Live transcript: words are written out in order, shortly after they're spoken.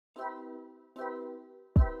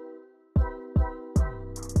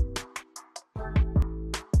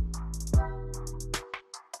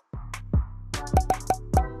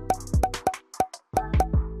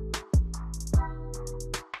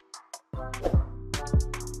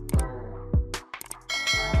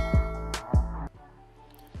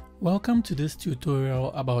Welcome to this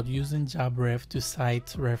tutorial about using JabRef to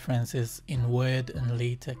cite references in Word and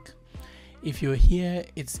LaTeX. If you're here,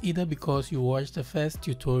 it's either because you watched the first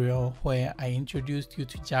tutorial where I introduced you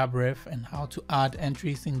to JabRef and how to add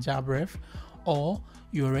entries in JabRef, or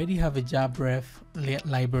you already have a JabRef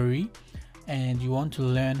library and you want to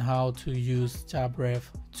learn how to use JabRef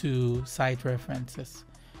to cite references.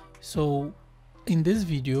 So in this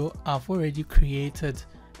video, I've already created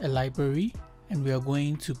a library and we are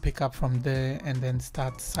going to pick up from there and then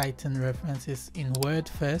start citing references in Word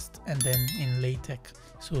first and then in LaTeX.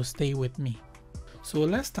 So stay with me. So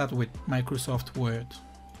let's start with Microsoft Word.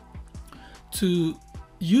 To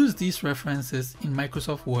use these references in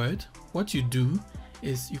Microsoft Word, what you do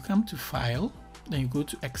is you come to File, then you go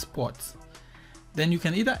to Export. Then you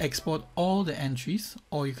can either export all the entries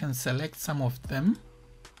or you can select some of them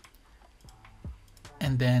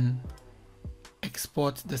and then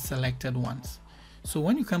export the selected ones. So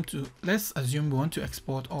when you come to, let's assume we want to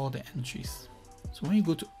export all the entries. So when you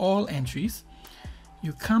go to all entries,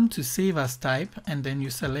 you come to save as type and then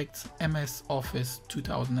you select MS Office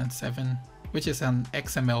 2007, which is an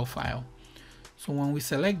XML file. So when we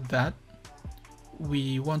select that,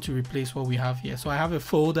 we want to replace what we have here. So I have a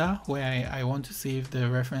folder where I want to save the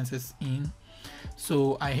references in.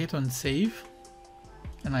 So I hit on save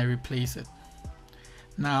and I replace it.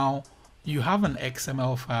 Now you have an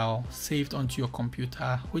XML file saved onto your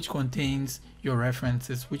computer which contains your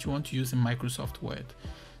references which you want to use in Microsoft Word.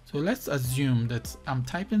 So let's assume that I'm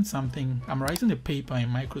typing something, I'm writing a paper in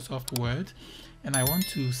Microsoft Word and I want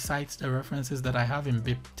to cite the references that I have in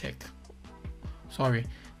that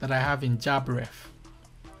I have in JabRef.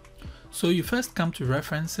 So you first come to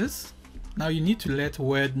references. Now you need to let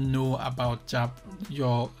Word know about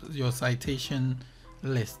your citation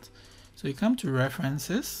list. So you come to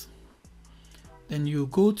references, then you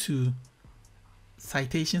go to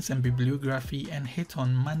citations and bibliography and hit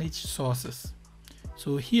on manage sources.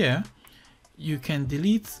 So here you can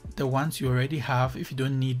delete the ones you already have if you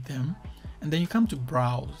don't need them, and then you come to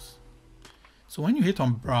browse. So when you hit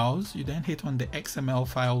on browse, you then hit on the XML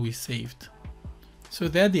file we saved. So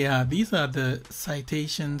there they are. These are the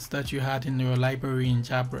citations that you had in your library in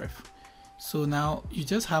JabRef. So now you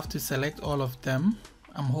just have to select all of them.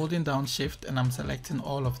 I'm holding down Shift and I'm selecting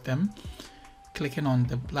all of them, clicking on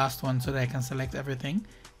the last one so that I can select everything.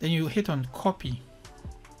 Then you hit on copy.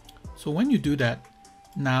 So when you do that,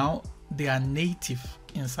 now they are native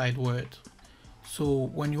inside Word. So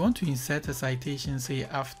when you want to insert a citation, say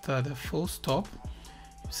after the full stop,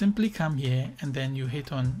 you simply come here and then you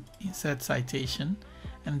hit on insert citation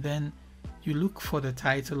and then you look for the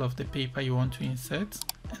title of the paper you want to insert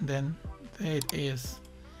and then there it is.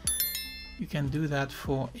 You can do that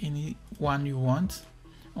for any one you want,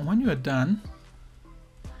 and when you are done,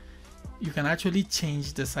 you can actually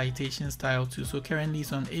change the citation style too. So currently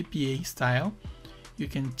it's on APA style. You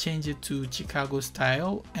can change it to Chicago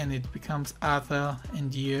style and it becomes Arthur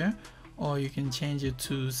and Year, or you can change it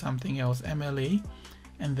to something else, MLA,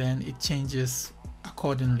 and then it changes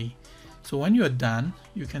accordingly. So when you're done,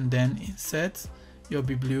 you can then insert your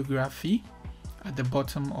bibliography at the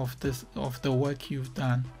bottom of the work you've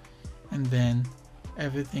done, and then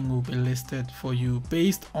everything will be listed for you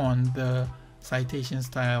based on the citation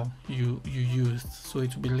style you used. So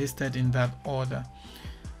it will be listed in that order.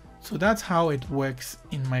 So that's how it works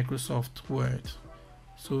in Microsoft Word.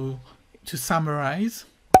 So to summarize,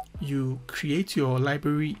 you create your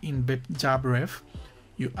library in JabRef,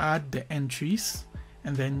 you add the entries,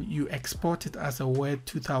 and then you export it as a Word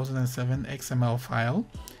 2007 XML file,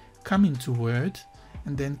 come into Word,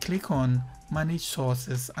 and then click on Manage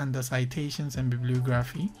Sources under Citations and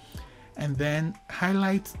Bibliography, and then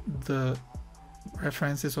highlight the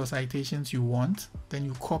references or citations you want. Then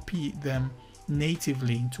you copy them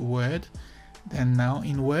natively into Word. Then now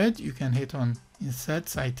in Word you can hit on Insert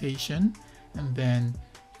Citation and then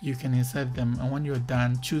you can insert them, and when you're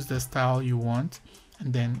done, choose the style you want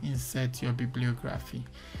and then insert your bibliography.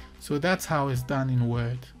 So that's how it's done in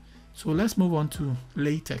Word. So let's move on to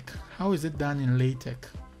LaTeX. How is it done in LaTeX?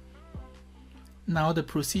 Now the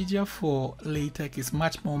procedure for LaTeX is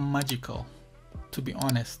much more magical, to be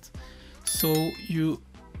honest. So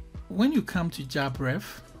when you come to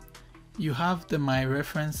JabRef, you have the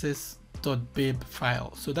myreferences.bib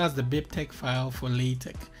file. So that's the bibtex file for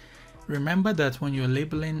LaTeX. Remember that when you're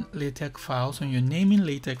labeling LaTeX files, when you're naming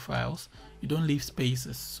LaTeX files, you don't leave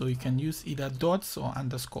spaces. So you can use either dots or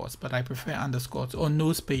underscores, but I prefer underscores, or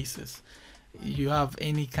no spaces. You have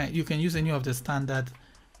any kind, you can use any of the standard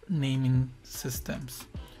naming systems.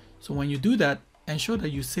 So when you do that, ensure that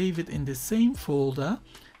you save it in the same folder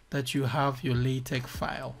that you have your LaTeX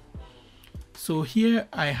file. So here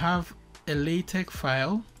I have a LaTeX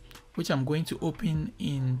file which I'm going to open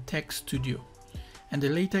in Text Studio, and the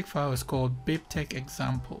LaTeX file is called BibTeX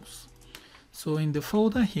examples. So in the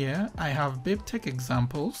folder here I have BibTeX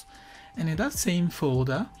examples, and in that same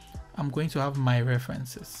folder I'm going to have my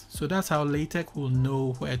references. So that's how LaTeX will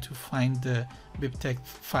know where to find the BibTeX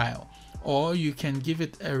file, or you can give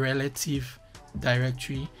it a relative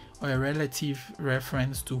directory or a relative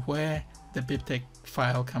reference to where the BibTeX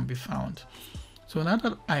file can be found. So now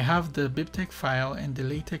that I have the BibTeX file and the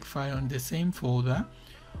LaTeX file in the same folder,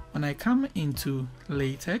 when I come into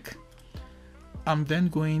LaTeX, I'm then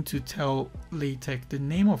going to tell LaTeX the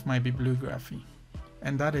name of my bibliography,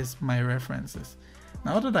 and that is my references.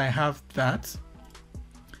 Now that I have that,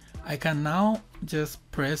 I can now just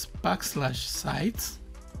press \cite,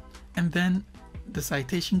 and then the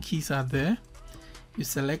citation keys are there. You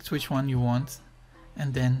select which one you want,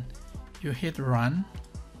 and then you hit run,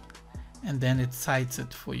 and then it cites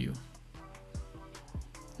it for you.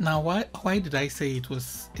 Now why did I say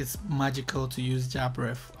it's magical to use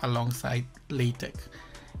JabRef alongside LaTeX?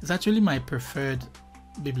 It's actually my preferred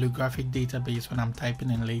bibliographic database when I'm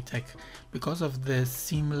typing in LaTeX because of the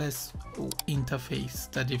seamless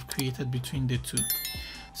interface that they've created between the two.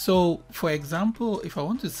 So for example, if I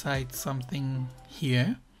want to cite something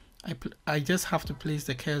here, I just have to place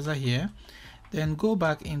the cursor here, then go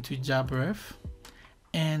back into JabRef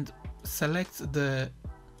and select the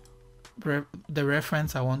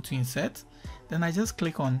reference I want to insert. Then I just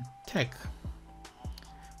click on text.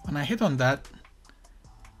 When I hit on that,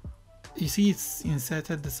 you see it's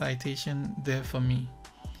inserted the citation there for me.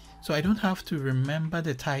 So I don't have to remember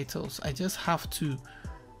the titles. I just have to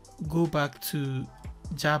go back to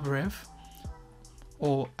JabRef,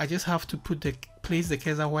 or I just have to place the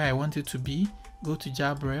cursor where I want it to be, go to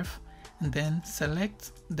JabRef, and then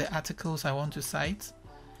select the articles I want to cite.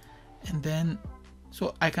 And then,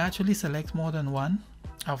 so I can actually select more than one.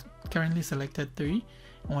 I've currently selected 3.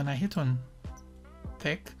 And when I hit on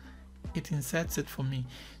text, it inserts it for me.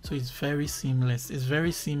 So it's very seamless. It's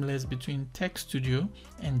very seamless between Text Studio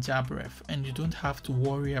and JabRef, and you don't have to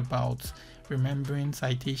worry about remembering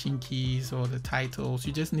citation keys or the titles.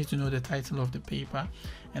 You just need to know the title of the paper,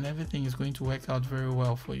 and everything is going to work out very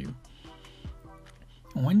well for you.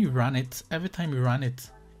 And when you run it, every time you run it,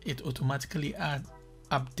 it automatically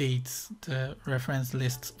updates the reference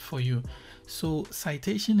list for you. So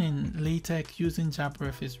citation in LaTeX using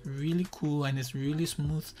JabRef is really cool, and it's really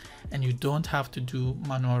smooth, and you don't have to do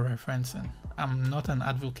manual referencing. I'm not an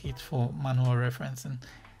advocate for manual referencing.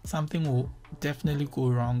 Something will definitely go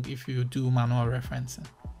wrong if you do manual referencing.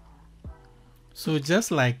 So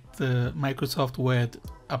just like the Microsoft Word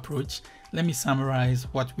approach, let me summarize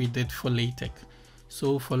what we did for LaTeX.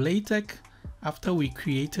 So for LaTeX, after we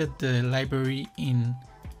created the library in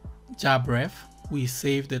JabRef, we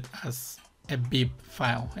saved it as a bib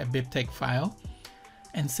file, a BibTeX file,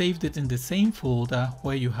 and saved it in the same folder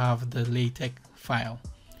where you have the LaTeX file.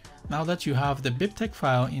 Now that you have the BibTeX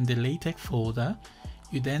file in the LaTeX folder,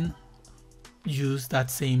 you then use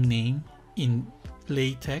that same name in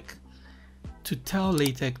LaTeX to tell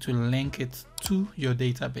LaTeX to link it to your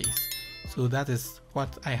database. So that is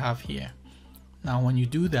what I have here. Now when you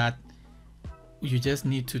do that, you just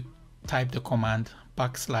need to type the command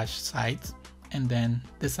 \cite, and then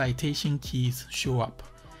the citation keys show up.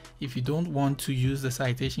 If you don't want to use the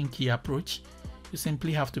citation key approach, you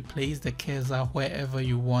simply have to place the cursor wherever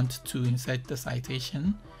you want to insert the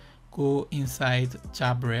citation. Go inside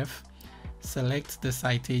JabRef, select the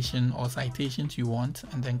citation or citations you want,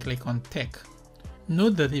 and then click on text.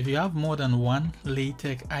 Note that if you have more than one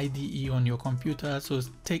LaTeX IDE on your computer, so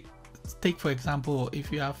take for example,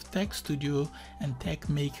 if you have Text Studio and Text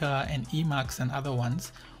Maker and Emacs and other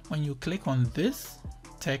ones, when you click on this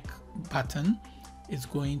text button, it's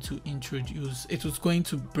going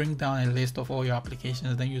to bring down a list of all your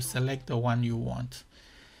applications. Then you select the one you want.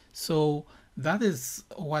 So that is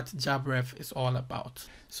what JabRef is all about.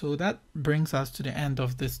 So that brings us to the end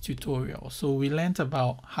of this tutorial. So we learned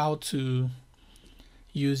about how to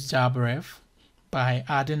use JabRef by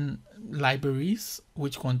adding libraries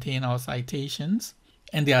which contain our citations,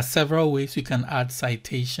 and there are several ways you can add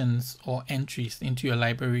citations or entries into your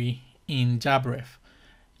library in JabRef.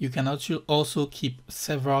 You can also keep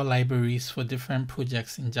several libraries for different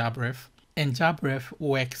projects in JabRef, and JabRef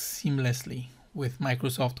works seamlessly with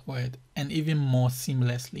Microsoft Word, and even more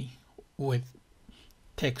seamlessly with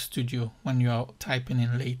Text Studio when you are typing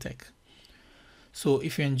in LaTeX. So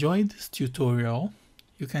if you enjoyed this tutorial,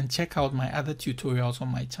 you can check out my other tutorials on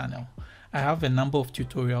my channel. I have a number of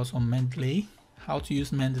tutorials on Mendeley, how to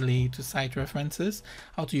use Mendeley to cite references,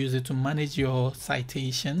 how to use it to manage your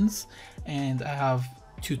citations, and I have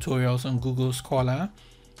tutorials on Google Scholar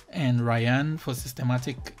and Ryan for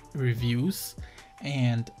systematic reviews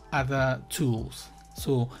and other tools.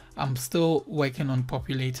 So I'm still working on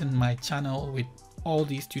populating my channel with all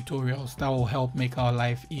these tutorials that will help make our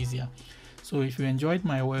life easier. So if you enjoyed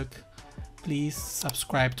my work, please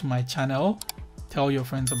subscribe to my channel, tell your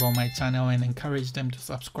friends about my channel and encourage them to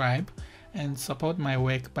subscribe, and support my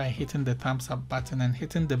work by hitting the thumbs up button and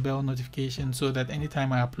hitting the bell notification so that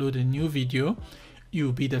anytime I upload a new video,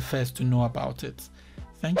 you'll be the first to know about it.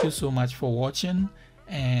 Thank you so much for watching,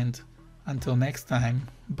 and until next time,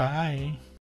 bye.